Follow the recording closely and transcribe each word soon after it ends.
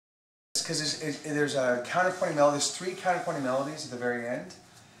because there's a counterpointing melody. There's 3 counterpointing melodies at the very end,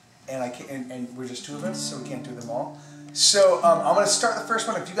 and and we're just 2 of us, so we can't do them all. So I'm gonna start the first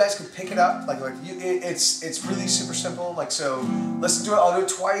one. If you guys can pick it up, it's really super simple. Like, so let's do it. I'll do it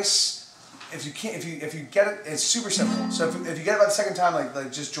twice. If you can't, if you get it, it's super simple. So if you get it by the second time, like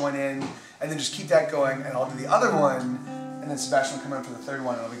just join in, and then just keep that going, and I'll do the other one, and then Sebastian will come in for the third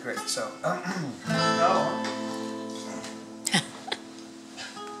one, and it'll be great. So no.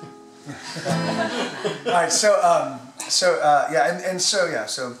 All right, so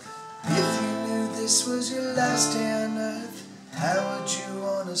if you knew this was your last day on earth, how would you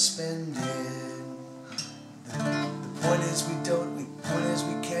want to spend it? The point is we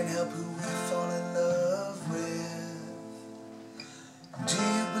can't help who we fall in love with. Do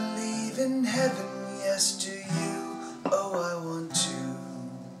you believe in heaven? Yes, do you? Oh, I want to.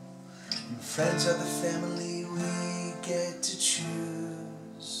 And friends are the family we get to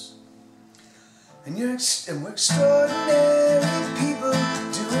choose. And we're extraordinary people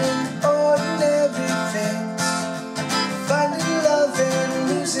doing ordinary things, finding love and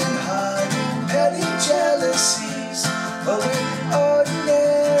losing heart and petty jealousies. Oh, we're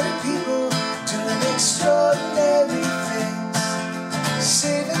ordinary people doing extraordinary things,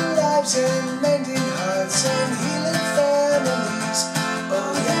 saving lives and mending hearts and healing families.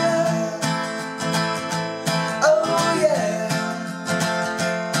 Oh yeah, oh yeah.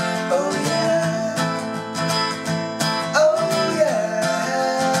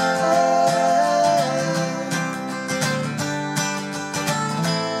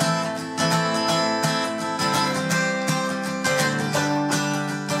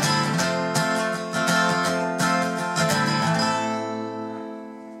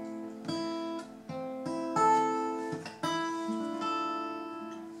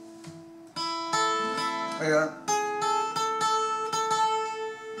 Yeah.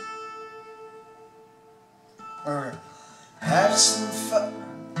 Okay. Have some fun.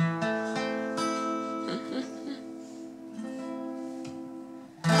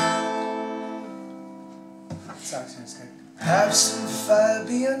 Have some fire,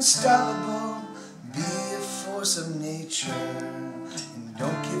 be unstoppable, be a force of nature, and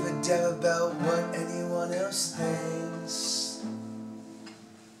don't give a damn about what anyone else thinks.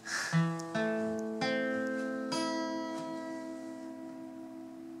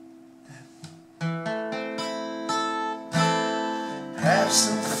 Have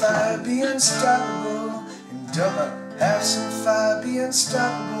some fire, be unstoppable, and don't have some fire, be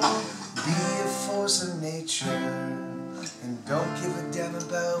unstoppable, be a force of nature, and don't give a damn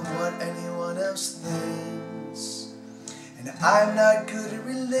about what anyone else thinks. And I'm not good at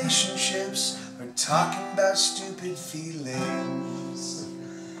relationships or talking about stupid feelings.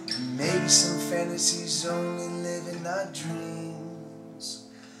 And maybe some fantasies only live in our dreams.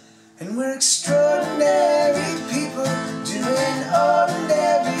 And we're extraordinary people doing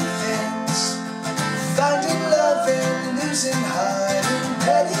ordinary things, finding love and losing heart and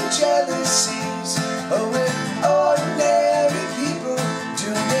petty jealousies. Oh, we're ordinary people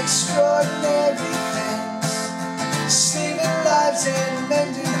doing extraordinary things, saving lives and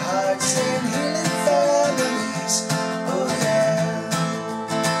mending hearts and healing families. Oh yeah,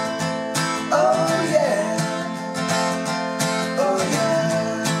 oh yeah, oh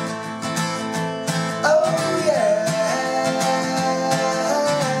yeah, oh yeah.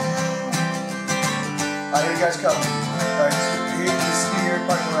 Alright, here you guys come. Alright, you hear it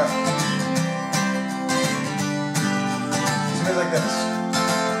parking around. Something like this.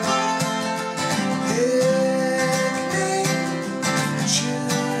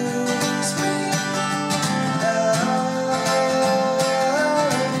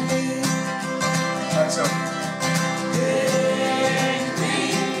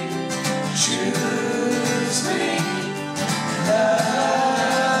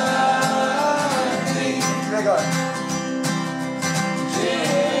 Go.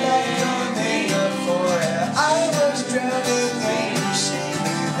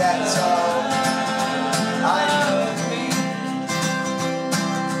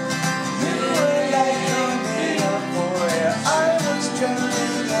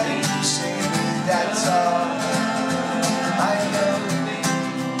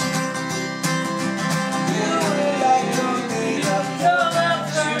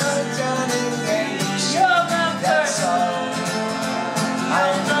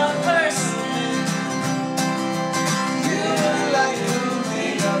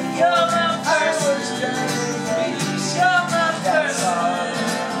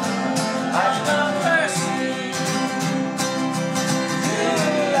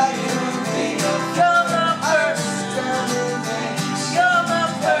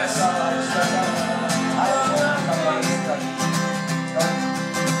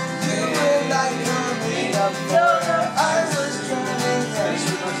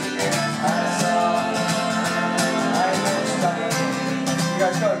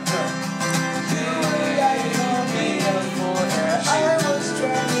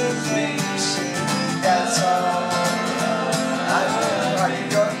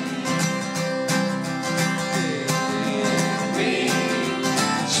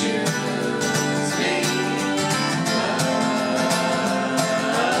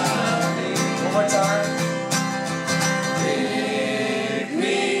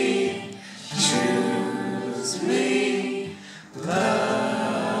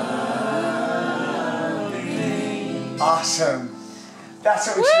 Awesome. That's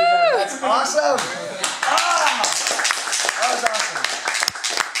what we should have done. That's awesome. Ah, that was awesome.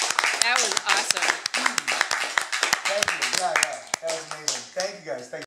 That was awesome. Thank you. Yeah, that was amazing. Thank you guys. Thank you.